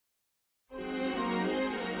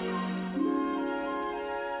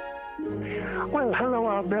Well, hello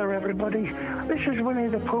out there, everybody. This is Winnie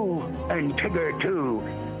the Pooh and Tigger, too.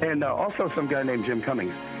 And also some guy named Jim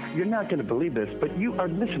Cummings. You're not going to believe this, but you are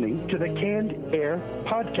listening to the Canned Air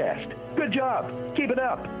Podcast. Good job. Keep it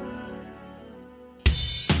up.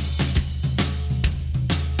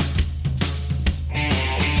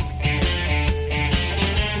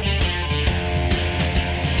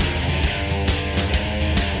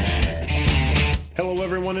 Hello,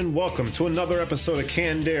 everyone, and welcome to another episode of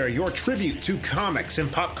Canned Air, your tribute to comics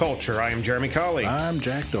and pop culture. I am Jeremy Colley. I'm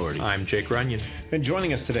Jack Doherty. I'm Jake Runyon. And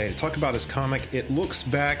joining us today to talk about his comic, It Looks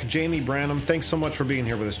Back, Jamie Branham. Thanks so much for being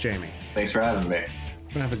here with us, Jamie. Thanks for having me. We're going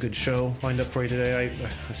to have a good show lined up for you today.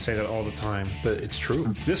 I say that all the time. But it's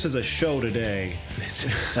true. This is a show today.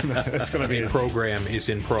 It's going to be a program is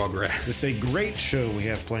in progress. It's a great show we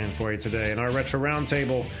have planned for you today. In our Retro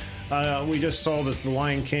Roundtable, we just saw that the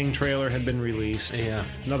Lion King trailer had been released. Yeah.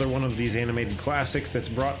 Another one of these animated classics that's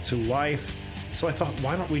brought to life. So I thought,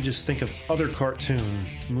 why don't we just think of other cartoon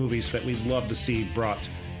movies that we'd love to see brought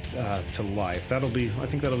to life? I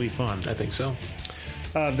think that'll be fun. I think so.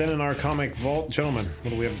 Then in our comic vault, gentlemen,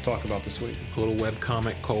 what do we have to talk about this week? A little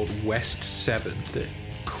webcomic called West 7th that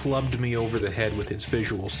clubbed me over the head with its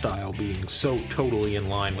visual style being so totally in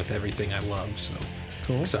line with everything I love. So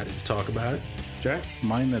cool. Excited to talk about it. Jack?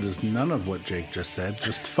 Mine that is none of what Jake just said,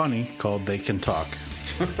 just funny, called They Can Talk.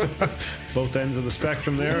 Both ends of the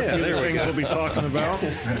spectrum there. Yeah, A few things we'll be talking about.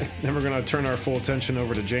 Then we're going to turn our full attention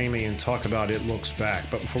over to Jamie and talk about It Looks Back.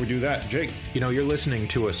 But before we do that, Jake. You know, you're listening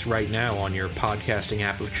to us right now on your podcasting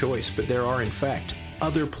app of choice, but there are, in fact,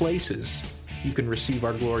 other places you can receive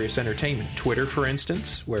our glorious entertainment. Twitter, for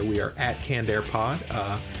instance, where we are at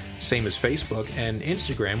CannedAirPod, same as Facebook, and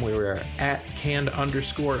Instagram, where we are at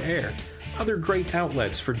Canned_Air. Other great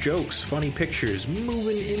outlets for jokes, funny pictures,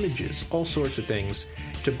 moving images, all sorts of things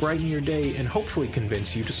to brighten your day and hopefully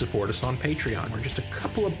convince you to support us on Patreon, where just a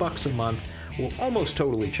couple of bucks a month will almost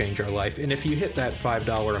totally change our life. And if you hit that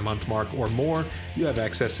 $5 a month mark or more, you have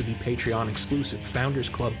access to the Patreon exclusive Founders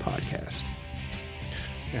Club podcast.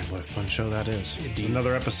 Man, what a fun show that is. Indeed.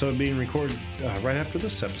 Another episode being recorded right after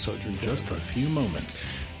this episode's recorded. Just a few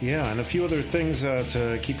moments. Yeah, and a few other things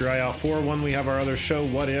to keep your eye out for. One, we have our other show,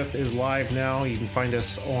 What If, is live now. You can find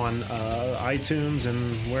us on iTunes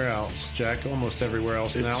and where else, Jack? Almost everywhere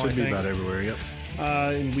else now, I think. It should be about everywhere, yep.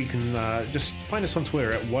 And we can just find us on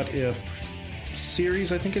Twitter at What If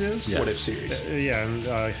Series, I think it is. Yes. What If Series. And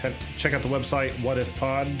check out the website,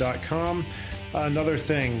 whatifpod.com. Another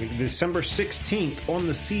thing, December 16th on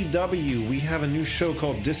the CW, we have a new show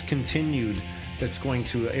called Discontinued that's going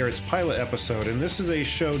to air its pilot episode. And this is a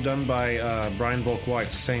show done by Brian Volk-Weiss,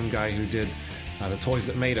 the same guy who did The Toys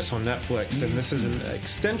That Made Us on Netflix. And this is an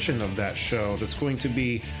extension of that show that's going to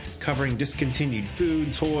be covering discontinued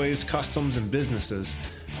food, toys, customs, and businesses,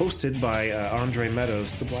 hosted by Andre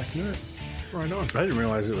Meadows, the Black Nerd. Right on. I didn't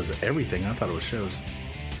realize it was everything. I thought it was shows.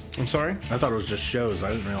 I'm sorry? I thought it was just shows. I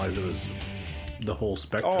didn't realize it was the whole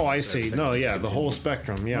spectrum. Oh, I see. No, yeah, the whole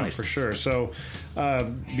spectrum. Yeah, nice. For sure. So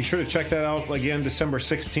be sure to check that out again, December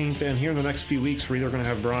 16th. And here in the next few weeks, we're either going to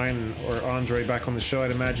have Brian or Andre back on the show. I'd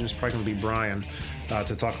imagine it's probably going to be Brian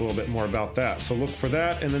to talk a little bit more about that. So look for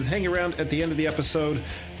that. And then hang around at the end of the episode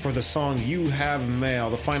for the song You Have Mail,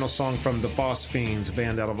 the final song from the Phosphines, a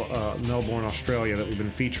band out of Melbourne, Australia that we've been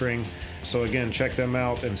featuring. So again, check them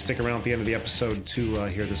out and stick around at the end of the episode to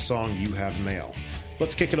hear the song You Have Mail.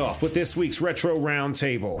 Let's kick it off with this week's Retro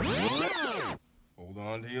Roundtable. Hold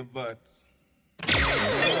on to your butts.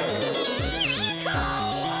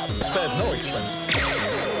 Spared no expense.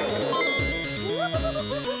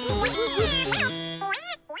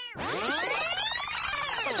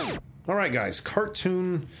 All right, guys.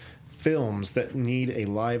 Cartoon films that need a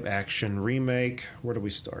live-action remake. Where do we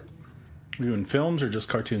start? Are you doing films or just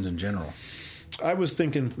cartoons in general? I was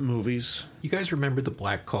thinking movies. You guys remember The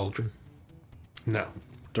Black Cauldron? No.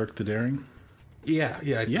 Dirk the Daring? Yeah.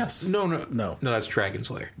 Yes. No, that's Dragon's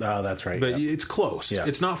Lair. Oh, that's right. But it's close. Yeah.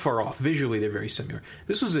 It's not far off. Visually, they're very similar.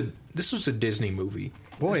 This was a Disney movie.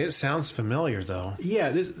 Boy, it sounds familiar, though. Yeah,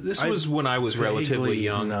 this was when I was relatively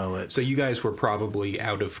young. Know it. So you guys were probably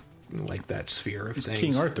out of like that sphere of things.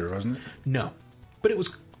 King Arthur, wasn't it? No, but it was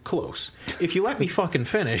close. If you let me fucking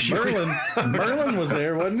finish. Merlin was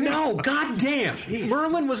there, wasn't he? No, goddamn.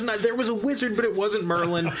 Merlin was not. There was a wizard, but it wasn't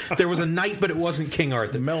Merlin. There was a knight, but it wasn't King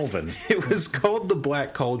Arthur. Melvin. It was called The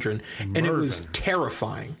Black Cauldron, and it was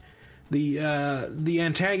terrifying. The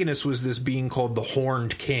antagonist was this being called the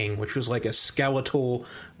Horned King, which was like a skeletal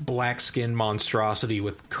black-skinned monstrosity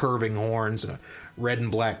with curving horns and a red and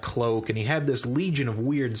black cloak, and he had this legion of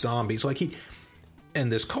weird zombies, and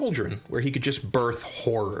this cauldron where he could just birth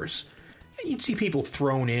horrors. you'd see people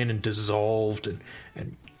thrown in and dissolved and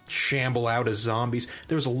shamble out as zombies.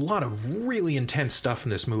 There was a lot of really intense stuff in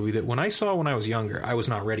this movie that when I saw when I was younger, I was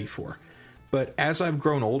not ready for. But as I've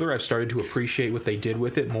grown older, I've started to appreciate what they did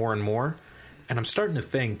with it more and more. And I'm starting to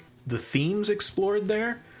think the themes explored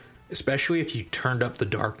there, especially if you turned up the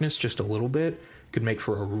darkness just a little bit, could make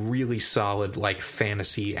for a really solid, like,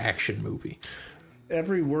 fantasy action movie.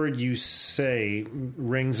 Every word you say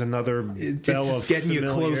rings another bell of getting you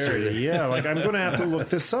closer. Yeah, like I'm going to have to look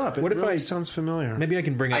this up. It really sounds familiar. Maybe I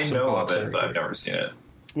can bring up I some know box of it, art. but I've never seen it.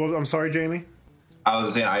 Well, I'm sorry, Jamie. I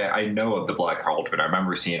was saying I know of the Black Cauldron. I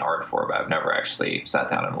remember seeing art for it, but I've never actually sat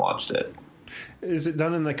down and watched it. Is it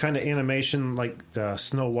done in the kind of animation like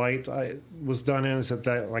Snow White was done in? Is it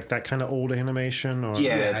that kind of old animation? Or?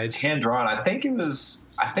 Yeah, it's hand drawn. I think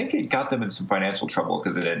it got them in some financial trouble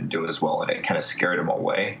because it didn't do as well, and it kind of scared them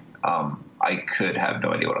away. I could have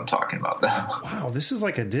no idea what I'm talking about, though. Wow, this is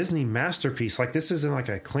like a Disney masterpiece. Like this isn't like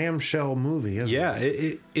a clamshell movie, is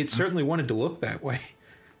it? It certainly wanted to look that way.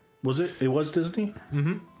 Was it? It was Disney?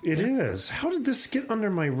 Mm-hmm. It is. How did this get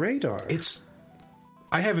under my radar?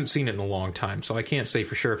 I haven't seen it in a long time, so I can't say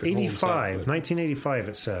for sure if it holds up. 1985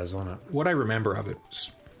 it says on it. What I remember of it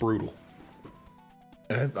was brutal.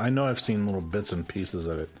 I know I've seen little bits and pieces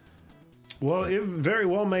of it. Well, it very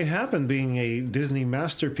well may happen being a Disney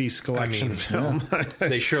masterpiece collection film. Yeah.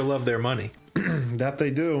 They sure love their money. That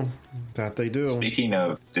they do. Speaking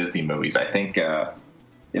of Disney movies, I think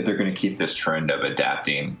if they're going to keep this trend of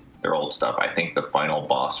adapting their old stuff, I think the final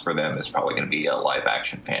boss for them is probably going to be a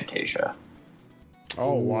live-action Fantasia.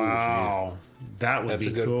 Oh, wow. That would That's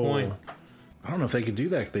be a good cool. point. I don't know if they could do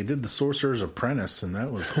that. They did The Sorcerer's Apprentice, and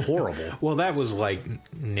that was horrible. Well, that was like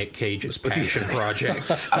Nick Cage's passion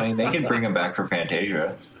project. I mean, they can bring him back for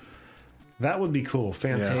Fantasia. That would be cool.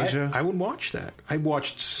 Fantasia. I would watch that. I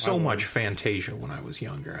watched so much Fantasia when I was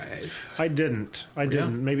younger. I didn't.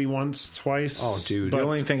 Maybe once, twice. Oh, dude. The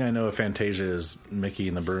only thing I know of Fantasia is Mickey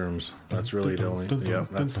and the Brooms. That's really the only. Yeah,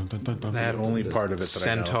 that's that only part of it that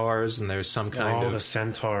I know. Centaurs, and there's some kind of the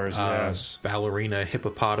centaurs, yes. ballerina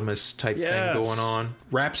hippopotamus type thing going on.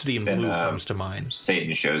 Rhapsody in Blue comes to mind.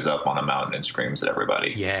 Satan shows up on a mountain and screams at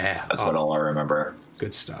everybody. Yeah. That's what all I remember.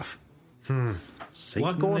 Good stuff. Satan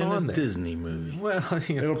What going in on a there? Disney movie. Well,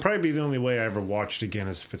 It'll probably be the only way I ever watched again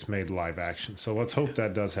is if it's made live action. So let's hope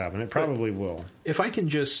that does happen. It probably will. if I can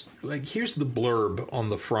just here's the blurb on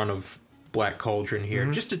the front of Black Cauldron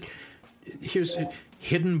here. Here's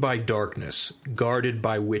hidden by darkness, guarded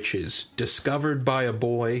by witches, discovered by a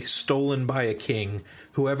boy, stolen by a king.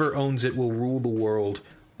 Whoever owns it will rule the world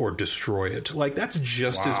or destroy it. Like, that's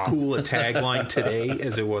just as cool a tagline today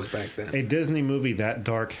as it was back then. A Disney movie that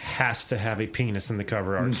dark has to have a penis in the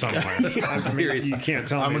cover art somewhere. Seriously. You can't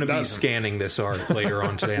tell me I'm it going to be doesn't. scanning this art later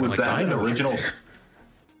on today. I'm Was like, that I an know original?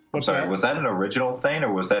 What's Sorry, that? was that an original thing,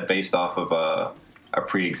 or was that based off of a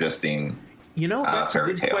pre-existing? You know, that's a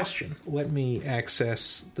fairy good tale? question. Let me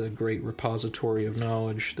access the great repository of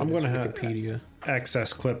knowledge that I'm is going to have Wikipedia.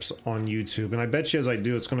 access clips on YouTube, and I bet you as I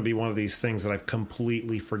do, it's going to be one of these things that I've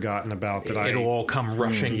completely forgotten about. It'll all come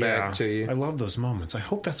rushing back to you. I love those moments. I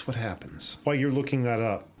hope that's what happens. While you're looking that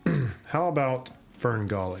up, how about Fern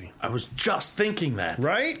Gully? I was just thinking that.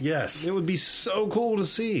 Right? Yes. It would be so cool to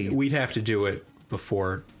see. We'd have to do it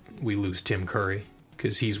before we lose Tim Curry,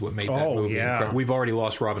 because he's what made that Oh, movie yeah. incredible. We've already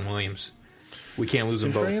lost Robin Williams. We can't lose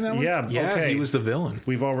them both. Curry in that one? Yeah, Yeah, okay. he was the villain.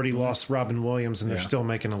 We've already lost Robin Williams, and they're Yeah. still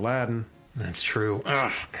making Aladdin. That's true.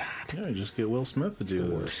 Oh, God. Yeah, you just get Will Smith to do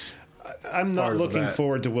this. I'm not Part of looking that.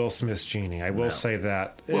 forward to Will Smith's genie. I will say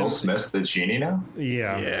that. Will Smith's the genie now?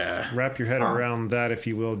 Yeah. Yeah. Wrap your head around that, if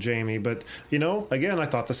you will, Jamie. But, again, I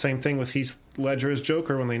thought the same thing with Heath Ledger as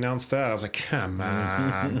Joker when they announced that. I was like, come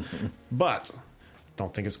on. But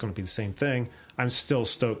don't think it's going to be the same thing. I'm still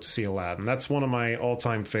stoked to see Aladdin. That's one of my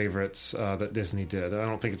all-time favorites that Disney did. I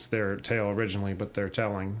don't think it's their tale originally, but their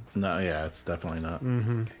telling. No, yeah, it's definitely not.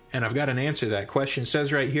 And I've got an answer to that question. It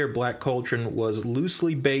says right here, Black Cauldron was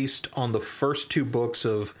loosely based on the first two books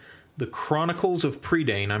of The Chronicles of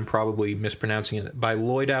Prydain, I'm probably mispronouncing it, by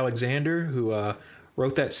Lloyd Alexander, who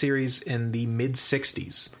wrote that series in the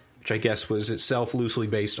mid-60s, which I guess was itself loosely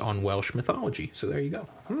based on Welsh mythology. So there you go.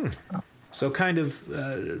 So kind of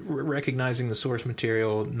recognizing the source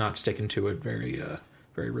material, not sticking to it very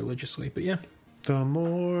religiously. But yeah. The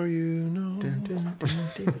more you know.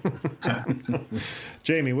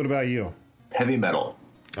 Jamie, what about you? Heavy metal.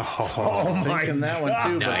 Oh, Thinking that one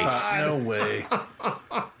too, Nice. but no way.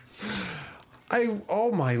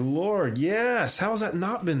 Oh my lord, yes. How has that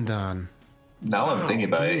not been done? Now I'm thinking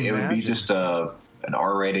about can it, you it would be imagine? just an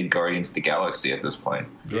R-rated Guardians of the Galaxy at this point.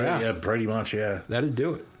 Yeah, pretty much, yeah. That'd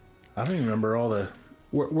do it. I don't even remember all the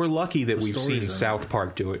We're lucky that we've seen stories South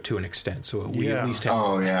Park do it to an extent, so we at least have.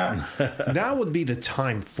 Oh yeah, Now would be the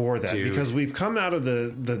time for that, Dude. because we've come out of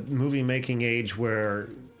the movie making age where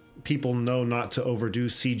people know not to overdo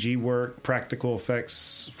CG work, practical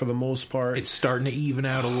effects for the most part. It's starting to even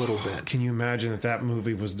out a little bit. Can you imagine if that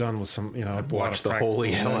movie was done with some, Watch the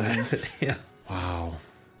holy hell out of it. Yeah, Wow.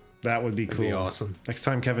 That would be cool. be awesome. Next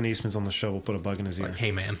time Kevin Eastman's on the show, we'll put a bug in his ear.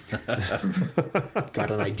 hey man,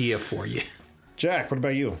 got an idea for you. Jack, what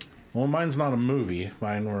about you? Well, mine's not a movie.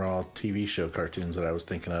 Mine were all TV show cartoons that I was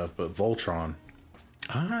thinking of, but Voltron.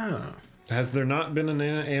 Has there not been an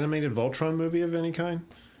animated Voltron movie of any kind?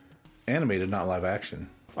 Animated, not live action.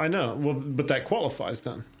 I know. Well, but that qualifies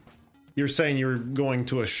then. You're saying you're going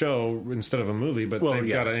to a show instead of a movie, but Well, they've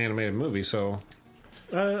yeah. got an animated movie, so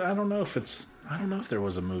I don't know if there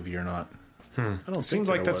was a movie or not. I don't seems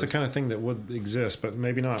like that's the kind of thing that would exist, but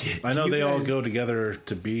maybe not. I know you they all guys- go together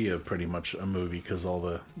to be pretty much a movie because all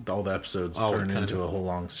the episodes turn kind into of. a whole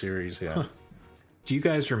long series. Yeah. Do you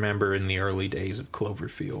guys remember in the early days of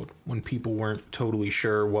Cloverfield when people weren't totally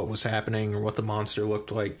sure what was happening or what the monster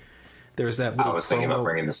looked like? There's that little I was thinking about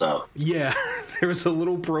bringing this up. Yeah, there was a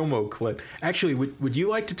little promo clip. Actually, would you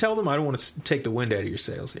like to tell them? I don't want to take the wind out of your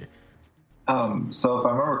sails here. So if I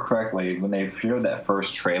remember correctly, when they showed that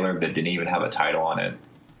first trailer that didn't even have a title on it,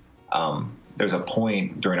 there's a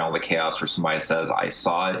point during all the chaos where somebody says, "I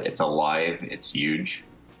saw it. It's alive. It's huge."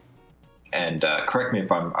 And correct me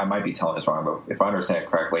if I might be telling this wrong, but if I understand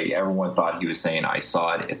it correctly, everyone thought he was saying, "I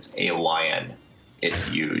saw it. It's a lion. It's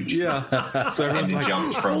huge." Yeah, so everyone's And like,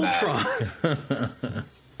 jumped from that. Voltron.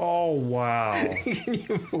 Oh, wow.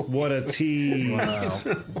 What a tease.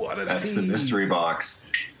 What a That's tease. the mystery box.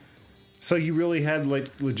 So you really had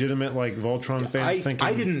legitimate Voltron fans thinking...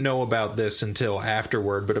 I didn't know about this until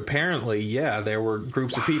afterward, but apparently, yeah, there were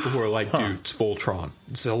groups of people who were like, dude, it's Voltron.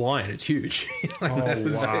 It's a lion. It's huge.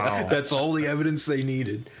 wow. That's all the evidence they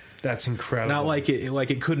needed. That's incredible. Not like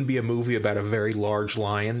it couldn't be a movie about a very large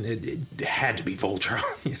lion. It had to be Voltron,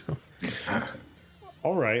 you know?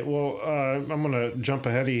 All right. Well, I'm going to jump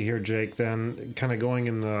ahead of you here, Jake, then, kind of going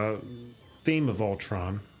in the theme of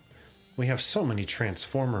Ultron. We have so many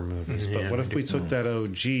Transformer movies, but what if we took that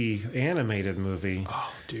OG animated movie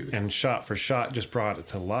and shot for shot just brought it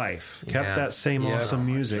to life? Kept that same awesome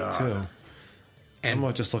music, too. And I'm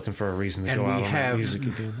not just looking for a reason to go out on that music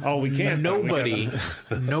again. Oh, we can't.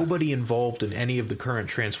 Nobody involved in any of the current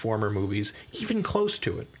Transformer movies, even close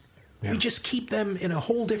to it. Yeah. We just keep them in a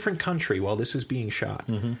whole different country while this is being shot.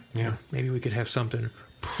 Mm-hmm. Yeah, maybe we could have something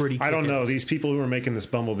pretty. I don't know. These people who are making this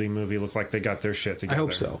Bumblebee movie look like they got their shit together. I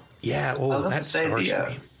hope so. Yeah. Oh, that stars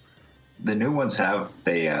me. The new ones have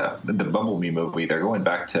the Bumblebee movie. They're going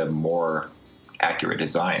back to more accurate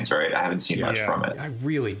designs, right? I haven't seen much from it. I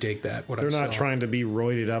really dig that. They're not trying to be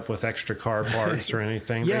roided up with extra car parts or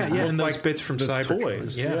anything. And those bits from the Cybertron.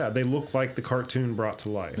 Toys. Yeah, they look like the cartoon brought to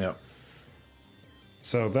life. Yep.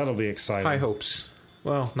 So that'll be exciting. High hopes.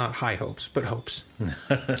 Well, not high hopes, but hopes.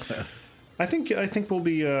 I think we'll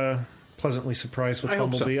be pleasantly surprised with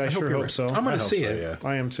Bumblebee. I sure hope so. I'm going to see it. Yeah.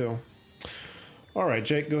 I am too. All right,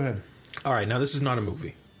 Jake, go ahead. All right, now this is not a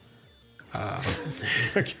movie. Go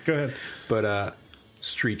ahead. But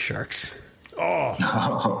Street Sharks.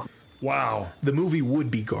 Oh. Wow. The movie would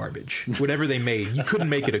be garbage. Whatever they made, you couldn't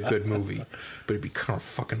make it a good movie, but it'd be kind of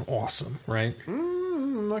fucking awesome, right?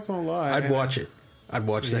 I'm not going to lie. I'd watch it. I'd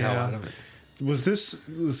watch the hell out of it. Was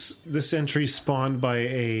this entry spawned by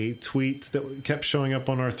a tweet that kept showing up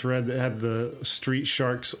on our thread that had the Street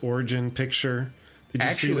Sharks origin picture? Did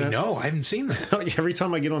you see that? No, I haven't seen that. Every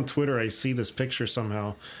time I get on Twitter, I see this picture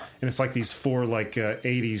somehow, and it's like these four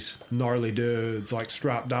 80s gnarly dudes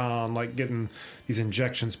strapped down, getting these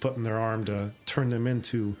injections put in their arm to turn them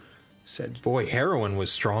into said. Boy, heroin was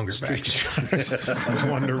stronger back then.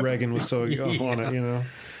 Wonder Reagan was so on it, you know.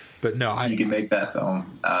 But no, you can make that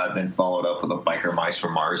film, then follow it up with a Biker Mice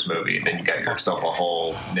from Mars movie, and then you got yourself a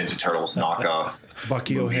whole Ninja Turtles knockoff.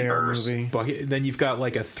 Bucky O'Hare movie. Then you've got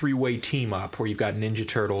a three-way team up where you've got Ninja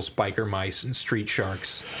Turtles, Biker Mice, and Street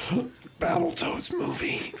Sharks. Battletoads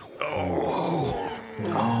movie.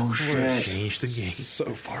 Oh shit! Change the game. So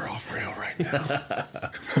far off rail right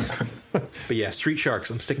now. But yeah, Street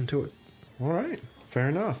Sharks. I'm sticking to it. All right, fair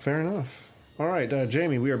enough. All right,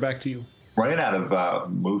 Jamie, we are back to you. Running out of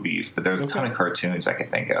movies, but there's a ton of cartoons I could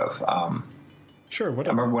think of. Sure. I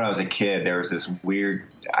remember when I was a kid, there was this weird,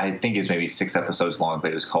 I think it was maybe 6 episodes long,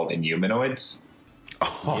 but it was called Inhumanoids.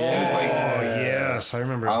 Oh, yes, I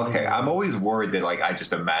remember. Okay, I'm always worried that I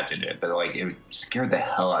just imagined it, but it scared the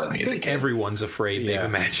hell out of me. I think everyone's afraid they've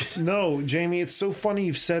imagined. No, Jamie, it's so funny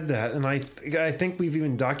you've said that, and I think we've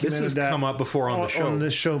even documented this has that come up before on the show. On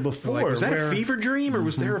this show before, was that a fever dream or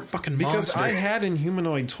was there a fucking monster? Because I had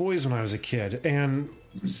Inhumanoid toys when I was a kid, and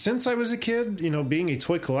since I was a kid, being a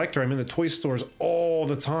toy collector, I'm in the toy stores all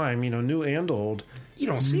the time, new and old. You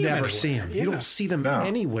don't see them anywhere. Yeah. You don't see them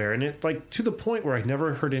anywhere. And it to the point where I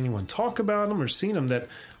never heard anyone talk about them or seen them, that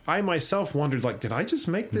I myself wondered, did I just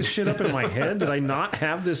make this shit up in my head? Did I not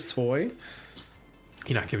have this toy?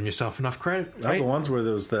 You're not giving yourself enough credit. That's the ones where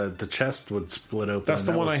the chest would split open. That's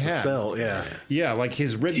the one I had. Cell. Yeah. Yeah,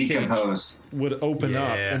 his rib cage would open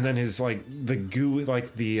up, and then his the goo,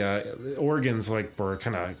 the organs were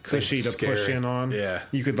kind of cushy to push in on. Yeah.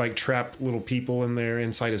 You could trap little people in there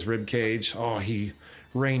inside his rib cage. Oh, he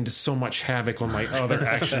rained so much havoc on my other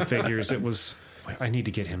action figures. It was, I need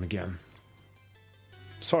to get him again.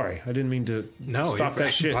 Sorry, I didn't mean to stop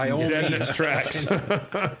that shit dead in its tracks.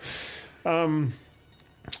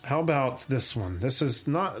 How about this one? This is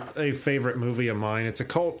not a favorite movie of mine. It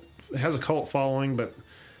has a cult following, but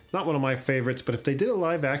not one of my favorites. But if they did a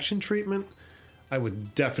live action treatment, I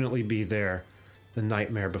would definitely be there. The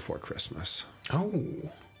Nightmare Before Christmas.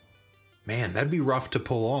 Oh. Man, that'd be rough to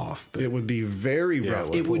pull off. It would be very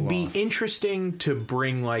rough. It would be interesting to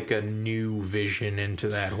bring a new vision into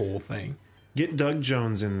that whole thing. Get Doug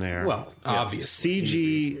Jones in there. Well, obviously.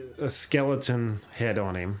 CG a skeleton head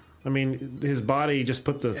on him. I mean, his body, just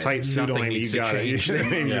put the tight suit on him, you got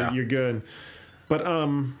it. You're good. But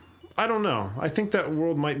I don't know. I think that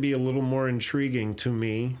world might be a little more intriguing to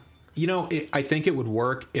me. I think it would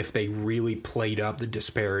work if they really played up the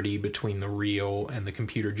disparity between the real and the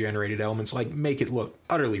computer-generated elements. Make it look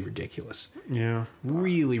utterly ridiculous. Yeah.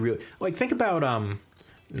 Really, really. Think about,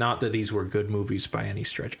 not that these were good movies by any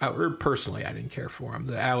stretch. Or personally, I didn't care for them.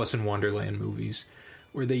 The Alice in Wonderland movies,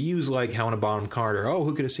 where they use Helena Bonham Carter. Oh,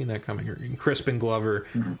 who could have seen that coming? And Crispin Glover.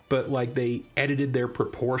 Mm-hmm. But they edited their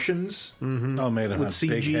proportions. Mm-hmm. Oh, made them with have CG.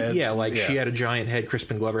 Big heads. Yeah, she had a giant head.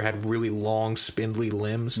 Crispin Glover had really long, spindly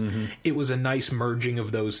limbs. Mm-hmm. It was a nice merging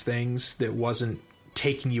of those things that wasn't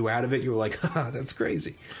taking you out of it. You were like, that's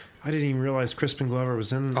crazy. I didn't even realize Crispin Glover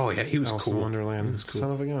was in. Oh yeah, he was Alice cool. in Wonderland. He was cool.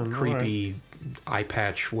 Son of a gun. Creepy eye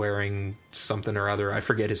patch wearing something or other. I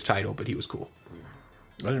forget his title, but he was cool.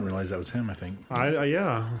 I didn't realize that was him. I think.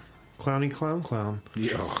 Yeah. Clowny clown.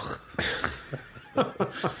 Yeah.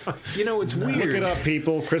 It's weird. Look it up,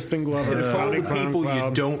 people. Crispin Glover. Of all the people clown.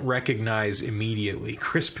 you don't recognize immediately,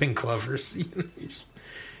 Crispin Glover's.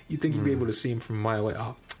 You think you'd be able to see him from a mile away.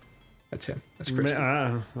 Oh, that's him. That's Crispin.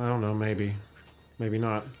 I don't know. Maybe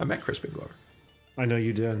not. I met Crispin Glover. I know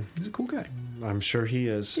you did. He's a cool guy. I'm sure he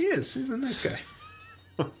is. He is. He's a nice guy.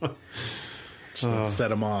 Just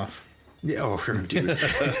set him off. Yeah, dude.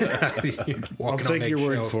 I'll take your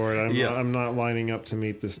word for it. I'm not lining up to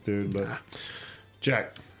meet this dude, but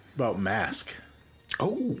Jack, about Mask.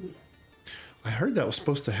 Oh, I heard that was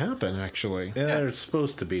supposed to happen. Actually, yeah, it's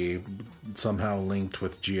supposed to be somehow linked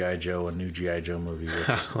with G.I. Joe, a new G.I. Joe movie.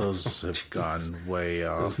 Which those have gone way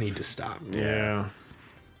off. Those need to stop. Yeah,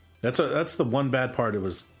 that's the one bad part. It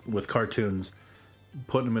was with cartoons.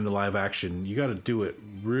 Putting them into live action, you got to do it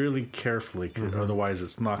really carefully, otherwise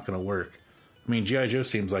it's not going to work. I mean, G.I. Joe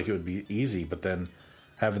seems like it would be easy, but then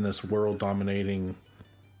having this world-dominating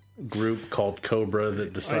group called Cobra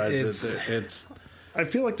that decides it's... I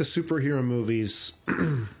feel like the superhero movies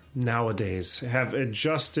nowadays have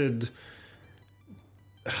adjusted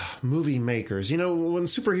movie makers. When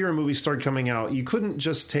superhero movies started coming out, you couldn't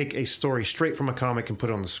just take a story straight from a comic and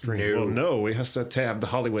put it on the screen. No. Well, no, it has to have the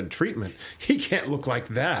Hollywood treatment. He can't look like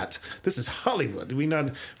that. This is Hollywood. We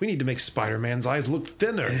need to make Spider-Man's eyes look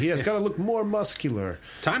thinner. He has got to look more muscular.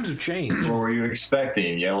 Times have changed. What were you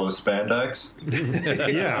expecting? Yellow spandex?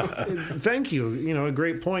 Yeah. Thank you. A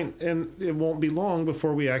great point. And it won't be long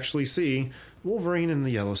before we actually see Wolverine in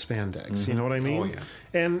the yellow spandex. You know what I mean? Oh, yeah.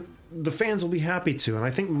 And the fans will be happy to. And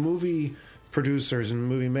I think movie producers and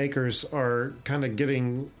movie makers are kind of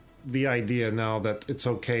getting the idea now that it's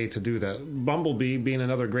okay to do that. Bumblebee being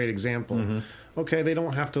another great example. Mm-hmm. Okay, they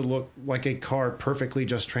don't have to look like a car perfectly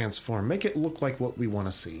just transformed. Make it look like what we want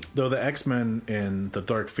to see. Though the X-Men in the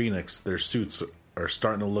Dark Phoenix, their suits are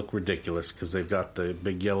starting to look ridiculous because they've got the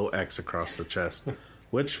big yellow X across the chest,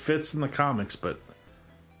 which fits in the comics, but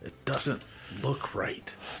it doesn't look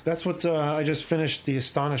right. That's what I just finished. The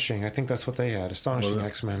Astonishing. I think that's what they had. Astonishing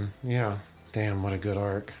X-Men. Yeah. Damn, what a good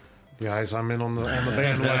arc. Guys, I'm in on the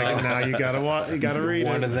bandwagon now. You gotta read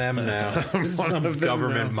one it. of them now. This is some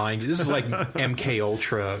government mind. This is like MK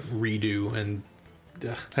Ultra redo, and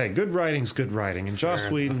Hey, good writing's good writing, and Joss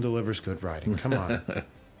Whedon delivers good writing. Come on.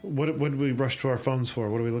 What did we rush to our phones for?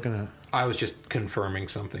 What are we looking at? I was just confirming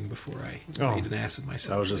something before I made an ass of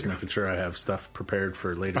myself. I was just making sure I have stuff prepared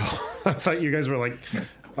for later. I thought you guys were like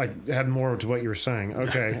had more to what you were saying.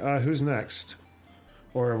 Okay, who's next?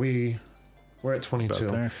 Or we're at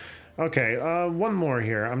 22. Okay, one more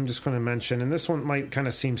here. I'm just going to mention, and this one might kind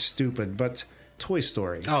of seem stupid, but Toy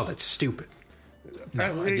Story. Oh, that's stupid.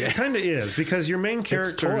 No, it kind of is, because your main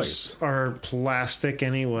characters are plastic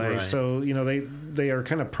anyway, right. So they are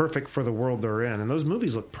kind of perfect for the world they're in, and those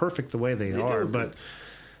movies look perfect the way they are. But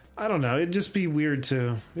I don't know, it'd just be weird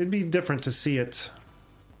it'd be different to see it.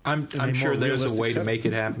 I'm sure there's a way to make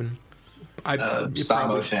it happen. Stop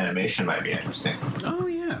motion animation might be interesting. Oh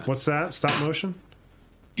yeah, what's that? Stop motion?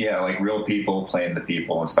 Yeah, like real people playing the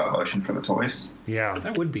people in stop motion for the toys. Yeah.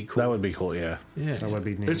 That would be cool. That would be cool, yeah. That would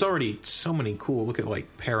be neat. There's already so many cool, look at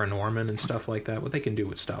like Paranorman and stuff like that, what they can do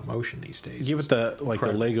with stop motion these days. Give it the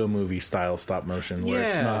Lego movie style stop motion where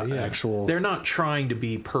it's not actual. They're not trying to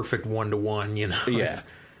be perfect one-to-one, Yeah.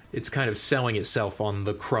 It's kind of selling itself on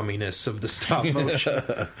the crumminess of the stop motion.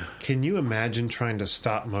 Can you imagine trying to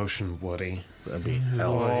stop motion Woody? That'd be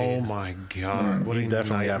my God. What you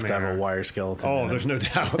definitely have to have a wire skeleton. Oh, there's no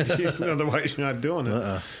doubt. Otherwise, you're not doing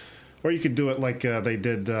it. Or you could do it like they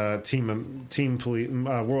did Team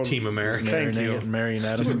World Team America. Thank you.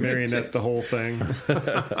 Marionette. Just marionette the whole thing.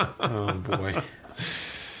 Oh, boy.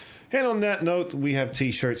 And on that note, we have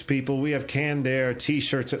T-shirts, people. We have Canned Air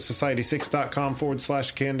T-shirts at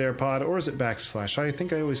society6.com/CannedAirPod, or is it / I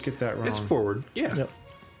think I always get that wrong. It's forward. Yeah. Yep.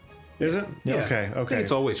 Is it? Yeah. Okay. I think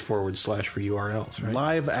it's always / for URLs, right?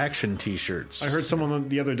 Live action T-shirts. I heard someone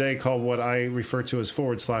the other day call what I refer to as / and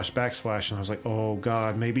I was like, oh,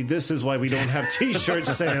 God, maybe this is why we don't have T-shirt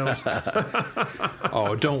sales.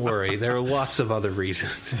 Oh, don't worry. There are lots of other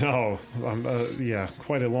reasons. Oh, yeah,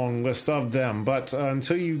 quite a long list of them. But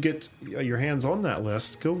until you get your hands on that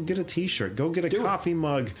list, go get a T-shirt. Go get a coffee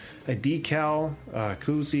mug, a decal,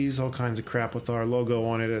 koozies, all kinds of crap with our logo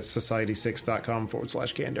on it at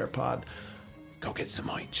society6.com/CannedAirPod. Go get some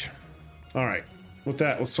merch. All right. With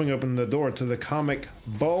that, let's swing open the door to the comic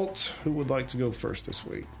vault. Who would like to go first this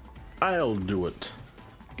week? I'll do it.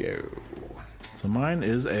 Go. So mine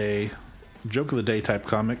is a joke of the day type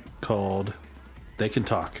comic called They Can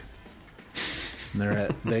Talk. And they're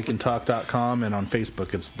at theycantalk.com, and on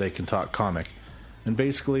Facebook it's They Can Talk Comic. And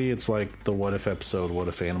basically it's like the What If episode, What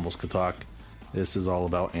If Animals Could Talk. This is all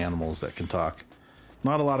about animals that can talk.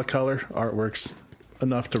 Not a lot of color. Artwork's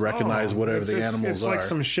enough to recognize whatever the animals are. It's like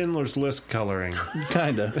some Schindler's List coloring.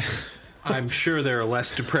 Kinda. I'm sure there are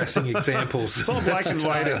less depressing examples. It's all black and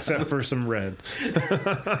white except for some red.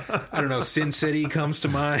 I don't know. Sin City comes to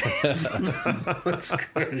mind. Let's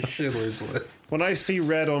go to Schindler's List. When I see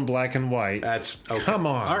red on black and white, that's okay. Come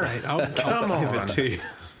on. All right, I'll give it to you.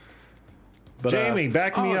 But, Jamie,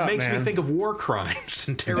 back me up, it makes man. me think of war crimes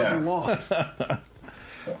and terrible laws.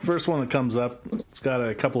 First one that comes up, it's got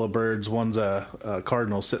a couple of birds. One's a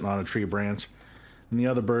cardinal sitting on a tree branch, and the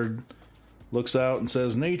other bird looks out and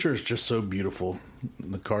says, "Nature is just so beautiful."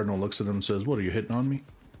 And the cardinal looks at him and says, "What, are you hitting on me?"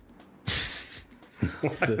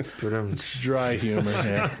 Dry humor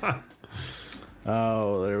here.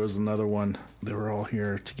 Oh, there was another one. They were all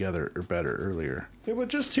here together or better earlier. They were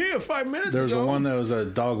just here 5 minutes ago. There was one that was a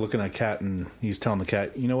dog looking at a cat, and he's telling the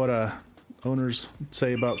cat, "You know what owners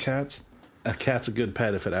say about cats? A cat's a good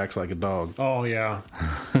pet if it acts like a dog." Oh, yeah.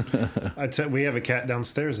 We have a cat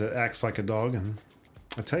downstairs that acts like a dog, and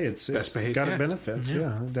I tell you, it's got its benefits.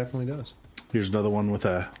 Yeah, it definitely does. Here's another one with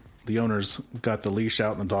the owner's got the leash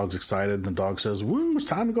out, and the dog's excited, and the dog says, "Woo, it's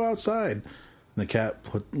time to go outside." And the cat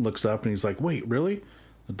looks up, and he's like, "Wait, really?"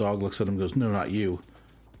 The dog looks at him and goes, "No, not you.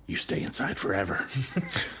 You stay inside forever."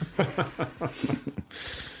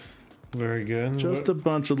 Very good. Just a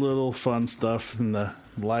bunch of little fun stuff in the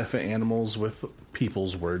life of animals with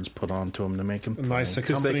people's words put onto them to make them a nice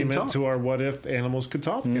accompaniment to our What If Animals Could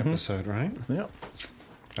Talk episode, right? Yep.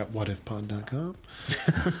 At whatifpod.com.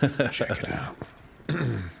 Check it out.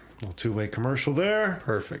 Little two-way commercial there.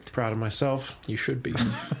 Perfect. Proud of myself. You should be.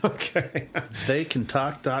 Okay.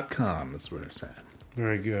 Theycantalk.com is where it's at.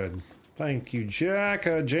 Very good. Thank you, Jack.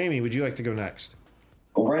 Jamie, would you like to go next?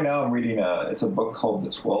 Well, right now I'm reading it's a book called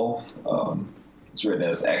The 12. It's written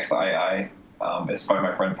as XII. It's by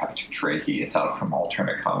my friend Patrick Trahey. It's out from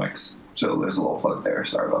Alternate Comics. So there's a little plug there.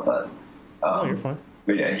 Sorry about that. You're fine.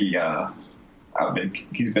 But yeah,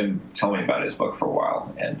 he's been telling me about his book for a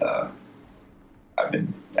while, and I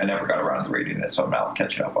never got around to reading it, so I'm now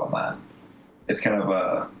catching up on that. It's kind of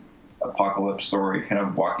a apocalypse story, kind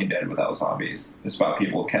of Walking Dead without zombies. It's about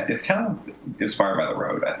people. It's kind of inspired by The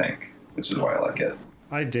Road, I think, which is why I like it.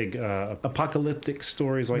 I dig apocalyptic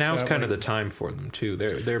stories like Now's that. kind of the time for them too.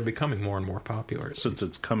 They're becoming more and more popular. Since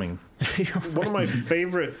it's coming. One of my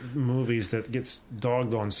favorite movies that gets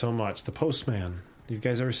dogged on so much, The Postman. You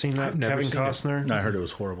guys ever seen that? I've never Kevin seen Costner. I heard it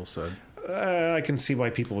was horrible, so I can see why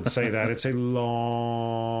people would say that. It's a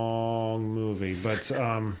long movie, but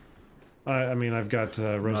I mean, I've got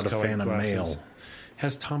rose-colored not a fan glasses. of male.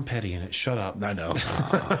 Has Tom Petty in it. Shut up. I know.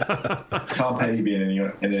 Tom Petty being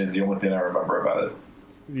in it is the only thing I remember about it.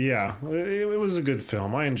 Yeah, it was a good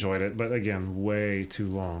film. I enjoyed it, but again, way too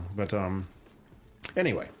long. But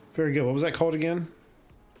anyway, very good. What was that called again?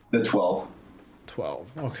 The 12.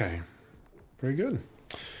 12. Okay. Very good.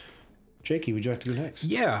 Jakey, would you like to go next?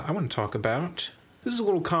 Yeah, I want to talk about... This is a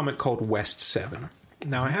little comic called West 7.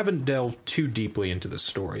 Now, I haven't delved too deeply into the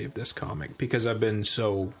story of this comic because I've been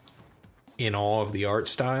so in awe of the art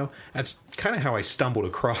style. That's kind of how I stumbled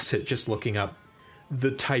across it, just looking up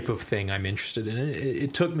the type of thing I'm interested in.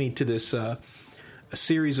 It took me to this a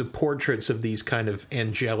series of portraits of these kind of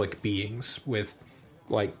angelic beings with,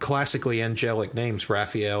 like, classically angelic names: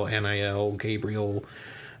 Raphael, Anael, Gabriel,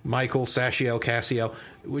 Michael, Sachiel, Cassiel,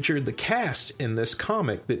 which are the cast in this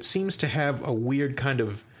comic that seems to have a weird kind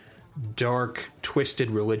of dark, twisted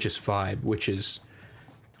religious vibe, which is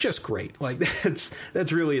just great. Like, that's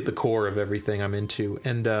really at the core of everything I'm into.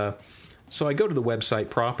 And so I go to the website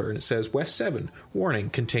proper, and it says, West 7, warning,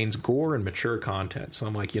 contains gore and mature content. So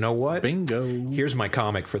I'm like, you know what? Bingo. Here's my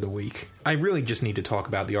comic for the week. I really just need to talk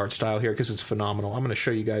about the art style here because it's phenomenal. I'm going to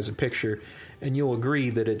show you guys a picture, and you'll agree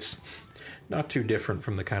that it's not too different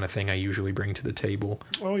from the kind of thing I usually bring to the table.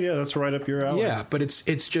 Oh, yeah, that's right up your alley. Yeah, but it's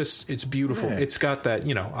beautiful. Yeah. It's got that,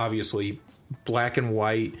 obviously black and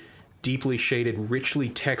white, deeply shaded, richly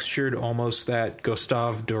textured, almost that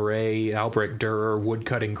Gustave Doré, Albrecht Dürer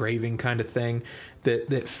woodcut engraving kind of thing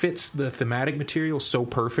that fits the thematic material so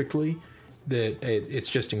perfectly that it's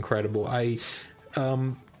just incredible.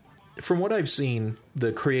 From what I've seen,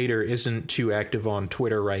 the creator isn't too active on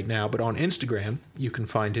Twitter right now, but on Instagram, you can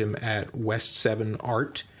find him at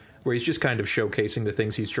West7Art, where he's just kind of showcasing the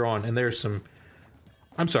things he's drawn. And there's some...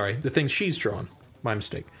 I'm sorry, the things she's drawn. My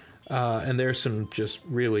mistake. And there's some just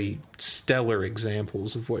really stellar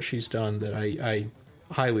examples of what she's done that I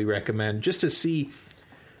highly recommend, just to see,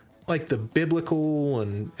 like, the biblical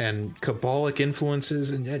and Kabbalic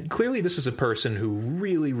influences. And clearly this is a person who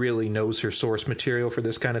really, really knows her source material for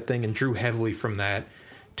this kind of thing and drew heavily from that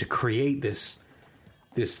to create this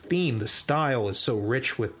theme. The style is so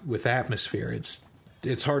rich with atmosphere.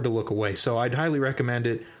 It's hard to look away. So I'd highly recommend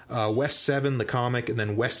it. West 7, the comic, and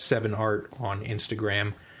then West 7 Art on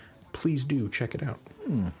Instagram. Please do check it out.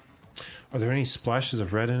 Are there any splashes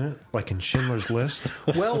of red in it, like in Schindler's List?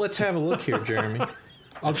 Well, let's have a look here, Jeremy.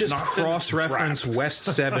 I'll just cross-reference West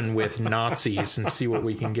 7 with Nazis and see what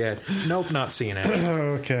we can get. Nope, not seeing it.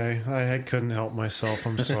 Okay, I couldn't help myself.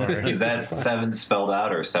 I'm sorry. Is that 7 spelled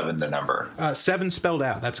out or 7 the number? 7 spelled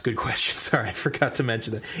out. That's a good question. Sorry, I forgot to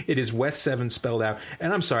mention that. It is West 7 spelled out.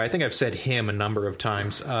 And I'm sorry, I think I've said him a number of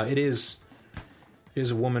times. It is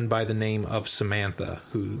a woman by the name of Samantha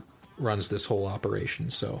who runs this whole operation,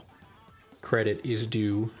 so credit is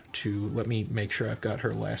due to, let me make sure I've got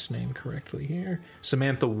her last name correctly here,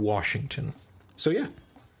 Samantha Washington. So yeah,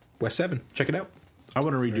 West 7, check it out. I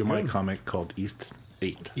want to read you my comic called East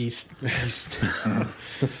 8. East.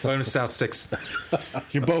 I'm South 6.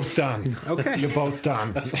 You're both done. Okay. You're both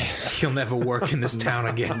done. You'll never work in this town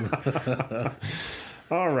again.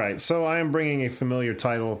 All right, so I am bringing a familiar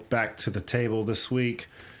title back to the table this week.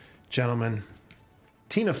 Gentlemen,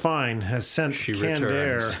 Tina Fine has sent Canned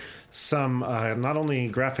Air some not only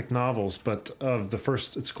graphic novels, but of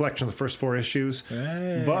it's a collection of the first 4 issues,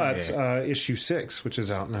 but issue 6, which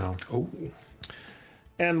is out now. Oh.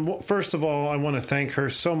 And first of all, I want to thank her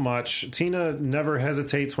so much. Tina never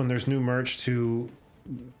hesitates when there's new merch to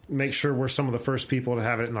make sure we're some of the first people to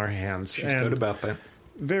have it in our hands. She's good about that.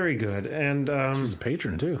 Very good. And she's a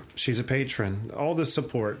patron, too. She's a patron. All this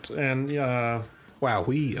support. And wow,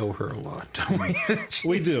 we owe her a lot, don't we?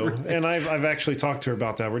 We do. And I've actually talked to her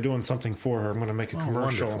about that. We're doing something for her. I'm going to make a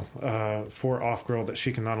commercial for Off Girl that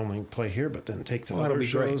she can not only play here, but then take to other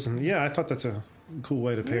shows. Great. And yeah, I thought that's a cool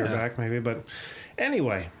way to pay her back, maybe. But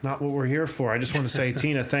anyway, not what we're here for. I just want to say,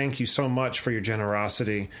 Tina, thank you so much for your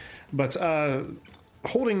generosity. But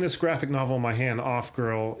holding this graphic novel in my hand, Off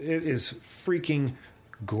Girl, it is freaking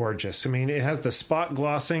gorgeous. I mean, it has the spot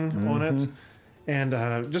glossing on it.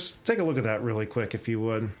 And just take a look at that really quick, if you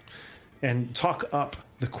would, and talk up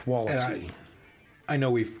the quality. I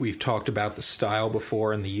know we've talked about the style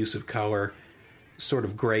before and the use of color, sort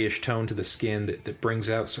of grayish tone to the skin that brings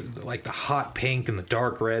out sort of like the hot pink and the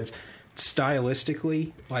dark reds.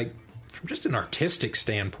 Stylistically, like, from just an artistic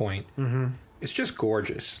standpoint, it's just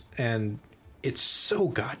gorgeous. And it's so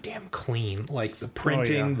goddamn clean. Like the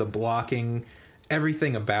printing, the blocking,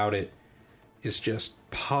 everything about it is just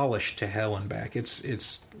polished to hell and back.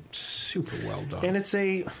 It's super well done. And it's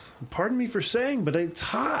pardon me for saying, but it's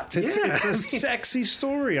hot. It's a sexy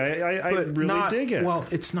story. I really dig it. Well,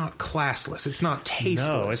 it's not classless. It's not tasteless.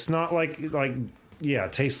 No, it's not like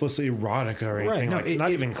tasteless erotica or anything. Right. No,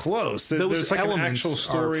 not even close. Those There's like an actual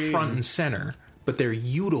story. Are front and center, but they're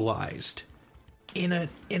utilized in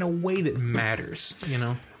a way that matters, you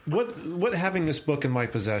know? What having this book in my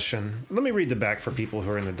possession, let me read the back for people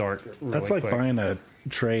who are in the dark really That's like quick. buying a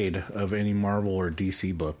trade of any Marvel or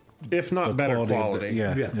DC book. If not better quality.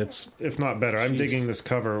 It's if not better. I'm digging this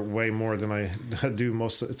cover way more than I do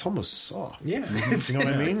most of, it's almost soft. Yeah. You know what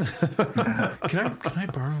I mean? Can I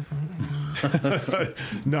borrow that?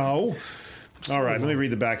 No. All right, let me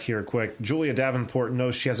read the back here quick. Julia Davenport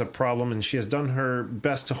knows she has a problem and she has done her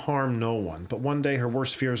best to harm no one. But one day her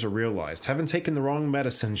worst fears are realized. Having taken the wrong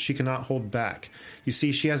medicine, she cannot hold back. You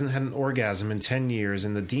see, she hasn't had an orgasm in 10 years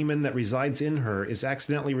and the demon that resides in her is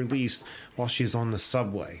accidentally released while she is on the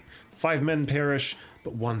subway. 5 men perish,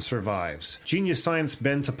 but 1 survives. Genius science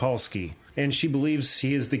Ben Topolsky, and she believes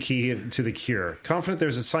he is the key to the cure. Confident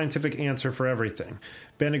there's a scientific answer for everything.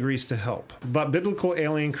 Ben agrees to help. But biblical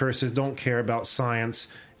alien curses don't care about science,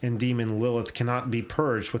 and demon Lilith cannot be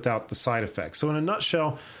purged without the side effects. So in a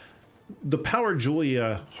nutshell, the power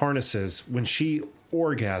Julia harnesses when she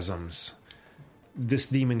orgasms, this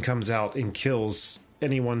demon comes out and kills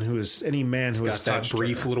any man who has touched that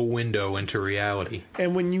brief her. little window into reality.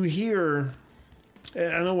 And when you hear,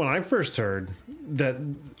 I know when I first heard that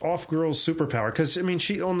Off-Girl's superpower, because I mean,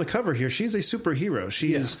 she on the cover here, she's a superhero.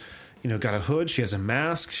 She is, got a hood, she has a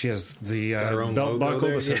mask, she has the belt buckle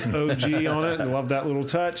that says OG on it. I love that little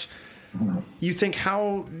touch. You think,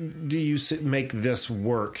 how do you make this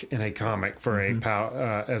work in a comic for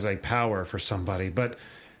as a power for somebody? But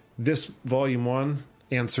this volume 1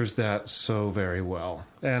 answers that so very well,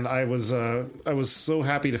 and I was so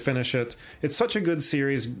happy to finish it. It's such a good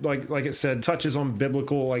series. Like it said, touches on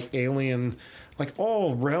biblical, like alien, like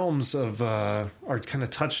all realms of are kind of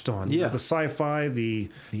touched on. Yeah, the sci-fi, the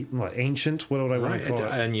ancient. What would I want to call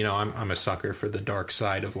it? And I'm a sucker for the dark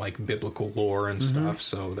side of like biblical lore and stuff.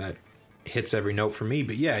 So that hits every note for me.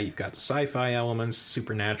 But yeah, you've got the sci-fi elements,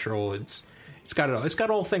 supernatural. It's got it all. It's got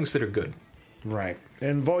all things that are good. Right.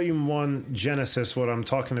 And Volume 1, Genesis, what I'm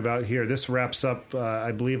talking about here, this wraps up,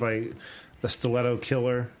 I believe, the Stiletto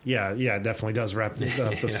Killer. Yeah, it definitely does wrap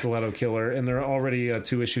up the Stiletto Killer. And they're already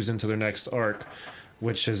 2 issues into their next arc,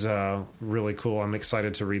 which is really cool. I'm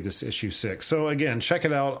excited to read this issue 6. So, again, check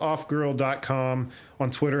it out, offgirl.com,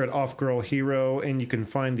 on Twitter at offgirlhero, and you can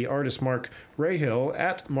find the artist Mark Rahill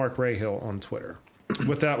at Mark Rahill on Twitter.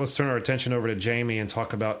 With that, let's turn our attention over to Jamie and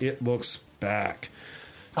talk about It Looks Back.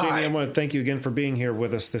 Jamie, I want to thank you again for being here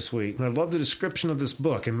with us this week. And I love the description of this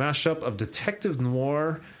book, a mashup of detective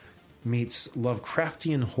noir meets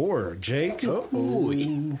Lovecraftian horror. Jake?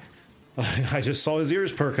 Oh. I just saw his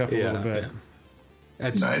ears perk up a little bit. Yeah.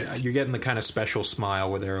 That's nice. You're getting the kind of special smile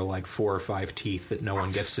where there are like 4 or 5 teeth that no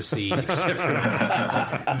one gets to see except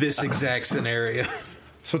for this exact scenario.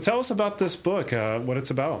 So tell us about this book, what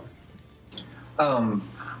it's about.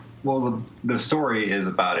 Well, the story is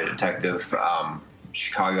about a detective,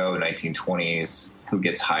 Chicago, 1920s, who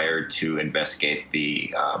gets hired to investigate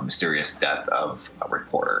the mysterious death of a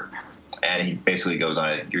reporter. And he basically goes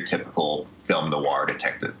on your typical film noir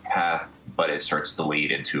detective path, but it starts to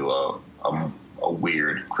lead into a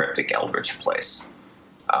weird, cryptic, eldritch place.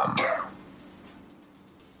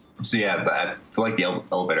 So yeah, but I feel like the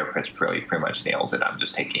elevator pitch pretty much nails it. I'm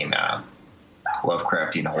just taking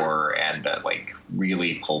Lovecraftian horror and like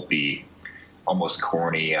really pulpy, almost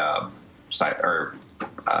corny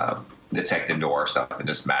detective noir stuff and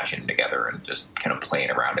just mashing it together and just kind of playing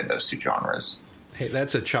around in those 2 genres. Hey,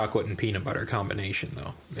 that's a chocolate and peanut butter combination,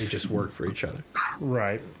 though. They just work for each other.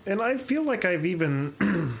 Right. And I feel like I've even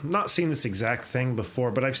not seen this exact thing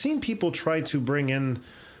before, but I've seen people try to bring in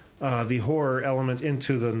the horror element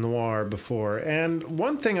into the noir before. And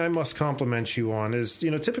one thing I must compliment you on is,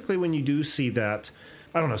 typically when you do see that,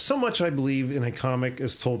 I don't know, so much I believe in a comic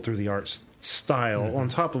is told through the art style on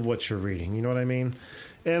top of what you're reading. You know what I mean?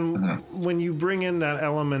 And when you bring in that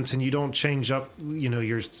element and you don't change up,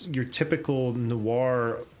 your typical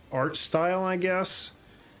noir art style, I guess,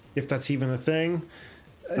 if that's even a thing,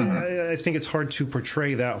 I think it's hard to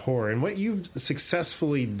portray that horror. And what you've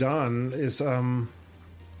successfully done is,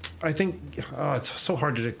 I think, it's so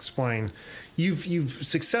hard to explain. You've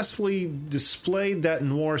successfully displayed that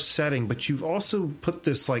noir setting, but you've also put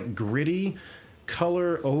this like gritty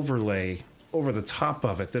color overlay over the top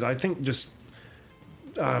of it that I think just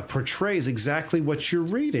portrays exactly what you're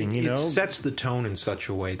reading. You know, sets the tone in such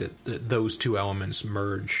a way that those two elements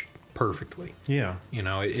merge perfectly. Yeah, you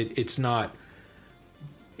know, it's not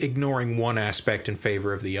ignoring one aspect in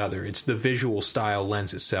favor of the other. It's the visual style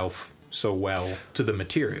lends itself so well to the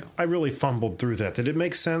material. I really fumbled through that. Did it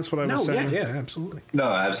make sense what I was saying? Yeah, absolutely. No,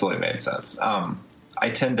 it absolutely made sense. I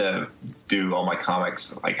tend to do all my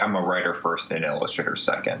comics, like I'm a writer first and an illustrator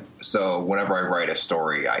second. So whenever I write a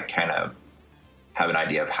story, I kind of have an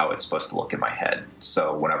idea of how it's supposed to look in my head.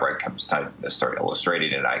 So whenever it comes time to start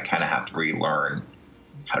illustrating it, I kind of have to relearn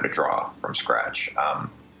how to draw from scratch.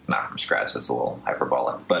 Not from scratch, that's a little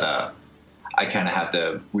hyperbolic, but I kind of have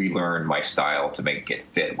to relearn my style to make it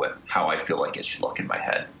fit with how I feel like it should look in my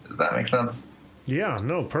head. Does that make sense? Yeah,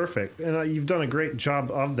 no, perfect. And you've done a great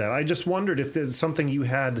job of that. I just wondered if it's something you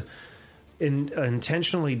had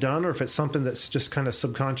intentionally done, or if it's something that's just kind of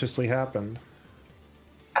subconsciously happened.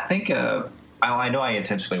 I think I know I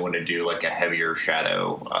intentionally wanted to do like a heavier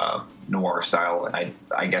shadow noir style, and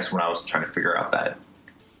I guess when I was trying to figure out that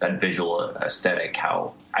visual aesthetic,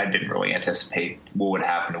 how I didn't really anticipate what would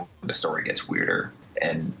happen when the story gets weirder.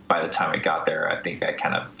 And by the time it got there, I think I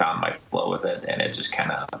kind of found my flow with it, and it just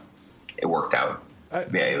kind of it worked out.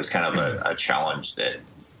 It was kind of a challenge that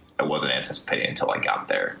I wasn't anticipating until I got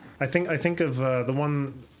there. I think of the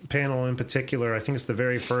one panel in particular. I think it's the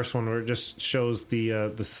very first one where it just shows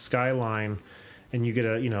the skyline, and you get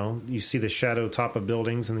you see the shadow top of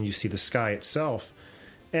buildings, and then you see the sky itself.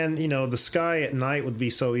 And the sky at night would be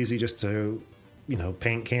so easy just to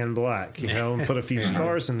paint can black, and put a few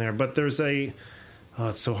stars in there. But there's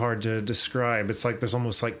it's so hard to describe. It's like there's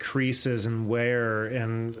almost like creases and wear,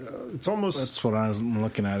 and it's almost... That's what I was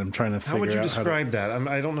looking at. I'm trying to figure out how would you describe that?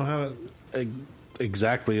 I don't know how to...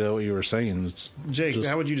 Exactly what you were saying. Jake,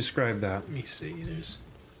 how would you describe that? Let me see.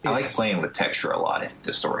 I like playing with texture a lot if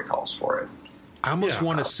the story calls for it. I almost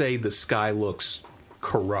want to say the sky looks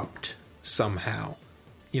corrupt somehow.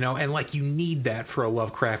 And like you need that for a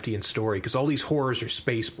Lovecraftian story, because all these horrors are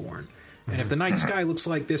spaceborne. And if the night sky looks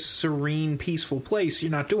like this serene, peaceful place,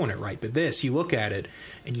 you're not doing it right. But this, you look at it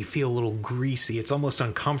and you feel a little greasy. It's almost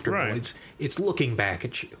uncomfortable. Right. It's looking back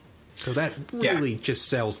at you. So that really just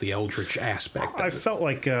sells the eldritch aspect. I felt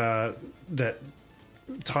like that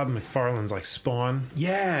Todd McFarlane's like Spawn.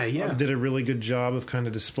 Yeah. Did a really good job of kind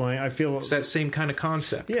of displaying. I feel it's that same kind of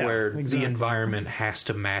concept where the environment has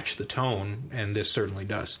to match the tone, and this certainly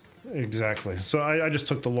does. Exactly. So I just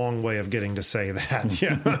took the long way of getting to say that.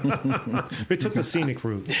 Yeah. We took the scenic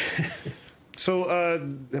route. So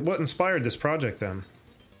what inspired this project then?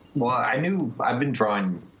 Well, I've been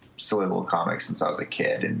drawing silly little comics since I was a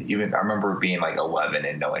kid, and even I remember being like 11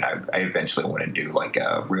 and knowing I eventually want to do like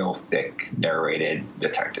a real thick narrated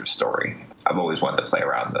detective story. I've always wanted to play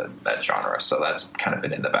around that genre, so that's kind of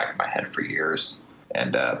been in the back of my head for years.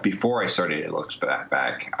 And before I started It Looks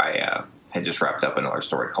Back, I had just wrapped up another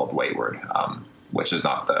story called Wayward, which is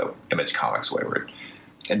not the Image Comics Wayward.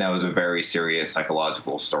 And that was a very serious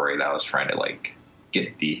psychological story that I was trying to like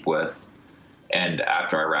get deep with. And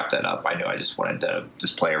after I wrapped that up, I knew I just wanted to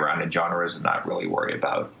just play around in genres and not really worry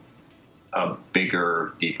about a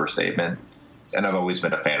bigger, deeper statement. And I've always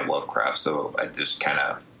been a fan of Lovecraft, so I just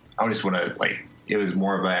want to like, it was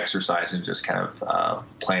more of an exercise in just kind of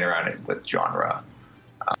playing around it with genre,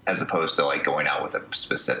 as opposed to like going out with a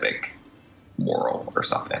specific moral or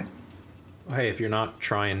something. Well, hey, if you're not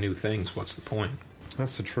trying new things, what's the point?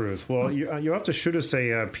 That's the truth. Well, you have to shoot us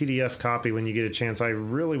a PDF copy when you get a chance. I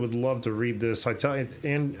really would love to read this. I tell you,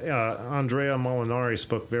 and Andrea Molinari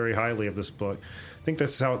spoke very highly of this book. I think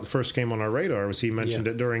that's how it first came on our radar. Was he mentioned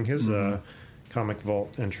it during his Comic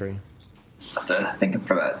Vault entry? I have to think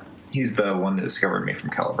for that. He's the one that discovered me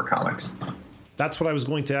from Caliber Comics. That's what I was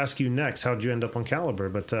going to ask you next. How'd you end up on Caliber?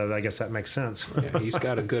 But I guess that makes sense. Yeah, he's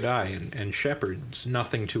got a good eye, and Shepard's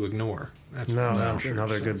nothing to ignore. That's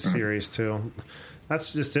another good series too.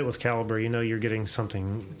 That's just it with Caliber. You're getting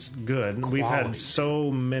something good. Quality. We've had so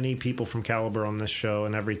many people from Caliber on this show,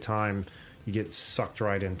 and every time you get sucked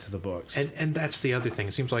right into the books. And that's the other thing.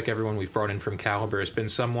 It seems like everyone we've brought in from Caliber has been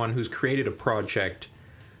someone who's created a project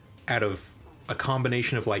out of a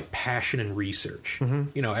combination of like passion and research.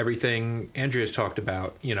 Mm-hmm. Everything Andrea's talked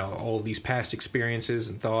about, all of these past experiences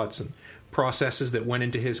and thoughts and processes that went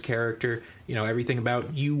into his character, everything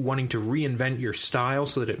about you wanting to reinvent your style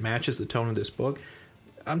so that it matches the tone of this book.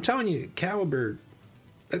 I'm telling you, Caliber,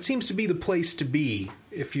 that seems to be the place to be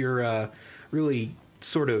if you're really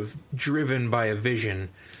sort of driven by a vision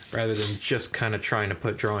rather than just kind of trying to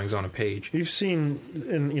put drawings on a page. You've seen,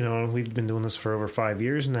 and we've been doing this for over 5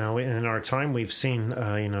 years now. And in our time, we've seen,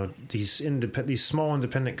 these small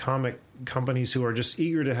independent comic companies who are just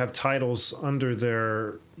eager to have titles under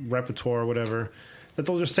their repertoire or whatever, that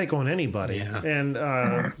they'll just take on anybody. Yeah.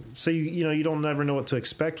 And so you don't never know what to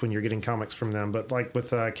expect when you're getting comics from them. But like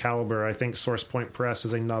with Caliber, I think Source Point Press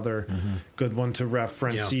is another good one to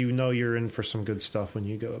reference. Yeah. You're in for some good stuff when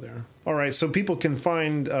you go there. All right, so people can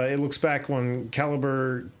find It Looks Back on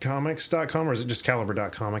CaliberComics.com, or is it just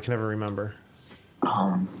Caliber.com? I can never remember.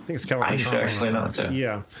 I think it's Caliber. I should actually know too.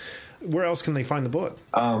 Yeah. Where else can they find the book?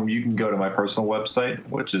 You can go to my personal website,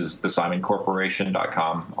 which is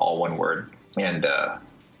thesimoncorporation.com, all one word. And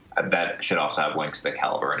that should also have links to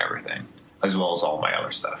Caliber and everything, as well as all my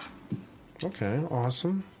other stuff. Okay,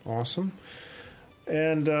 awesome.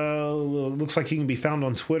 And looks like you can be found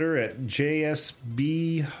on Twitter at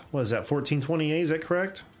JSB, what is that, 1420A, is that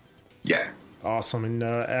correct? Yeah. Awesome. And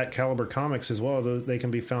at Caliber Comics as well, they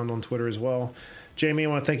can be found on Twitter as well. Jamie, I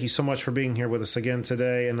want to thank you so much for being here with us again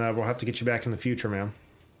today, and we'll have to get you back in the future, man.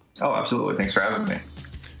 Oh, absolutely. Thanks for having me.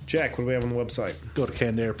 Jack, what do we have on the website? Go to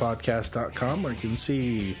cannedairpodcast.com where you can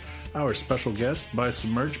see our special guests, buy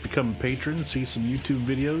some merch, become a patron, see some YouTube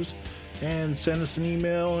videos, and send us an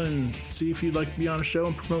email and see if you'd like to be on a show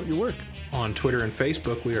and promote your work. On Twitter and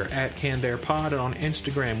Facebook, we are at CannedAirPod, and on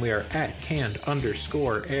Instagram, we are at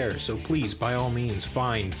 @canned_air. So please, by all means,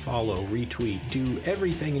 find, follow, retweet, do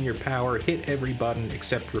everything in your power, hit every button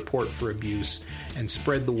except report for abuse, and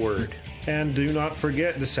spread the word. And do not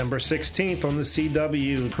forget, December 16th on the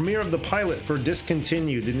CW, premiere of the pilot for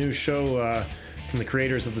Discontinued, the new show from the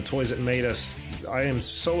creators of The Toys That Made Us. I am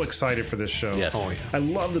so excited for this show. Yes. Oh, yeah. I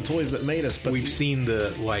love The Toys That Made Us, but We've seen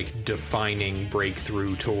the, defining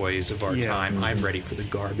breakthrough toys of our time. I'm ready for the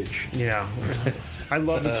garbage. yeah. I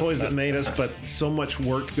love The Toys That Made Us, but so much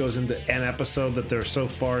work goes into an episode that they're so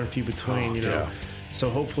far and few between, yeah. So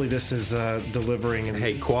hopefully this is delivering. And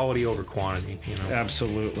Hey, quality over quantity,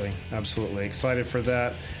 Absolutely. Excited for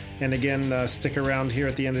that. And again, stick around here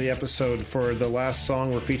at the end of the episode for the last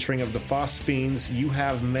song we're featuring of the Phosphines, You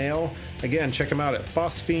Have Mail. Again, check them out at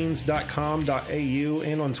phosphines.com.au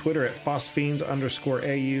and on Twitter at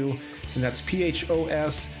phosphines_AU. And that's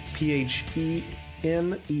PHOSPHENES.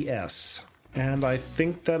 And I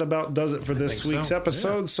think that about does it for this week's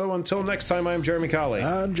episode. Yeah. So until next time, I'm Jeremy Colley.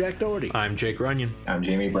 I'm Jack Doherty. I'm Jake Runyon. I'm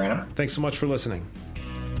Jamie Branham. Thanks so much for listening.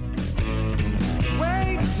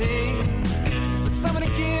 Waiting for someone to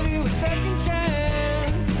give you a second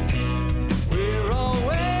chance. We're all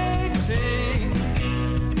waiting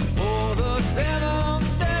for the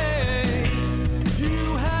seventh day.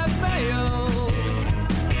 You have mail,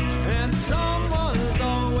 and someone has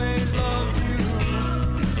always loved you,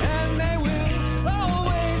 and they will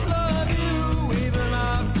always love you even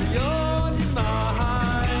after your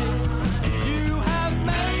demise. You have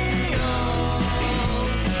mail.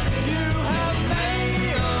 You have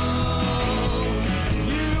mail.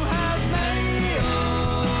 You have mail.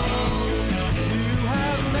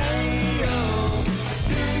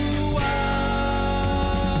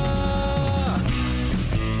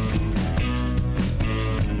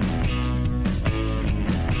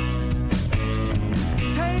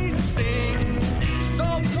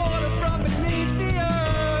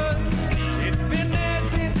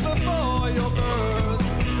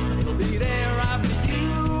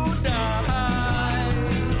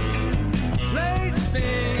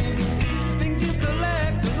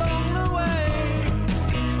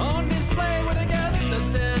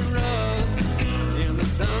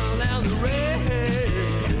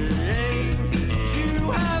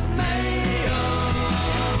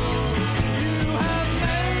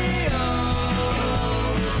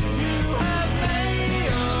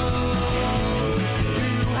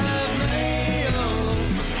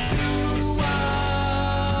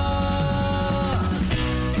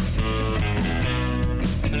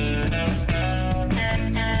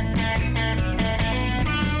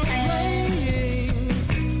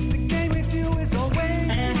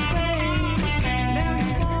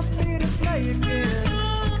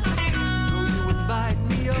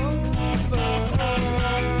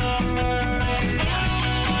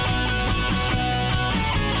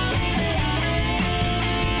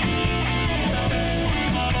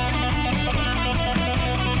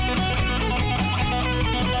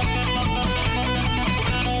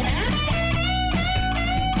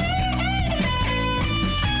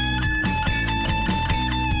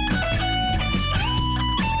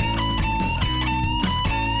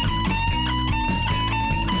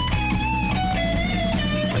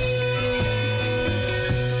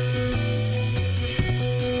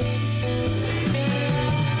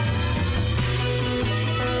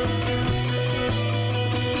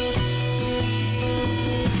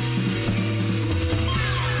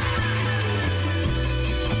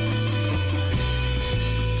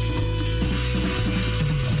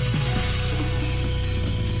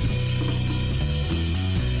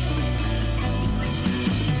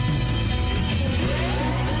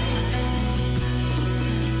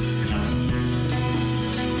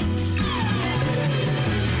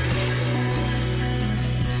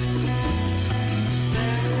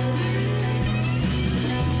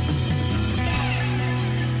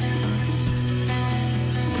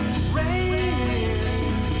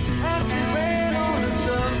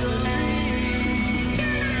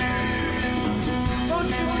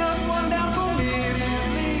 Won't you cut one down for me,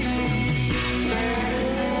 please?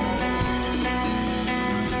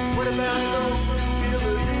 What about those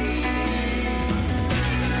Hillary?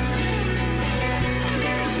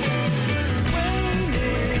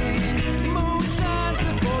 Raining, moonshine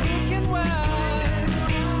before it can wax.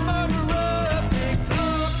 Murderer picks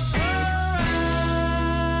up her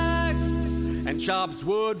axe and chops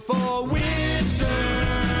wood for winter.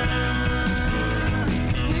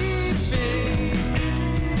 Weeping,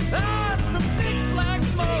 eyes from thick black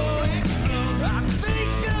smoke. I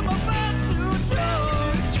think I'm about to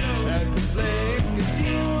choke as the flames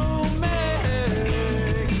consume me.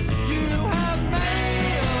 You have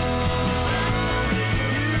mail.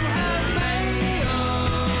 You have mail.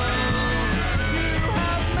 You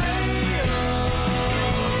have mail.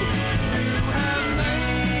 You have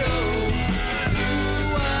mail.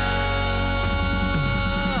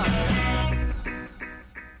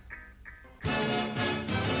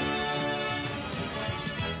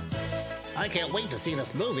 I can't wait to see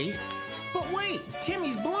this movie. But wait,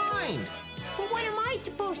 Timmy's blind. But what am I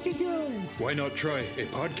supposed to do? Why not try a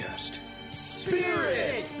podcast?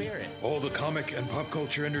 Spirit! All the comic and pop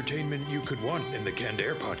culture entertainment you could want in the Canned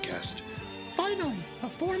Air podcast. Finally, a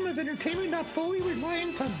form of entertainment not fully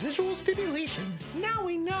reliant on visual stimulation. Now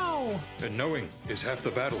we know. And knowing is half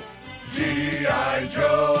the battle. G.I.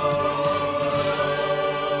 Joe!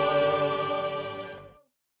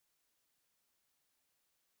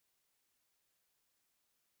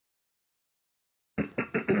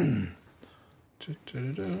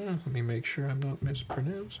 Let me make sure I'm not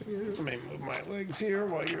mispronouncing it. Let me move my legs here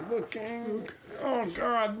while you're looking. Oh,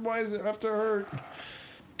 God, why does it have to hurt?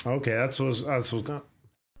 Okay, that's what's going.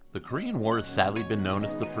 The Korean War has sadly been known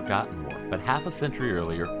as the Forgotten War, but half a century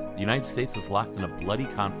earlier, the United States was locked in a bloody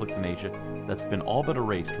conflict in Asia that's been all but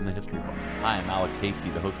erased from the history books. Hi, I'm Alex Hasty,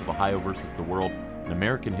 the host of Ohio versus the World, an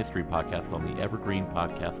American history podcast on the Evergreen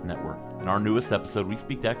Podcast Network. In our newest episode, we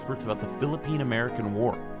speak to experts about the Philippine-American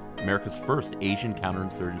War, America's first Asian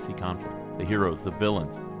counterinsurgency conflict. The heroes, the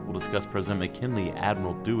villains. We'll discuss President McKinley,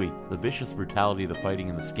 Admiral Dewey, the vicious brutality of the fighting,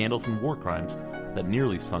 and the scandals and war crimes that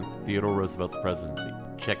nearly sunk Theodore Roosevelt's presidency.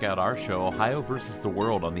 Check out our show, Ohio versus the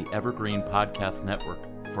World, on the Evergreen Podcast Network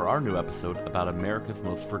for our new episode about America's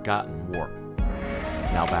most forgotten war.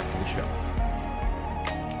 Now back to the show.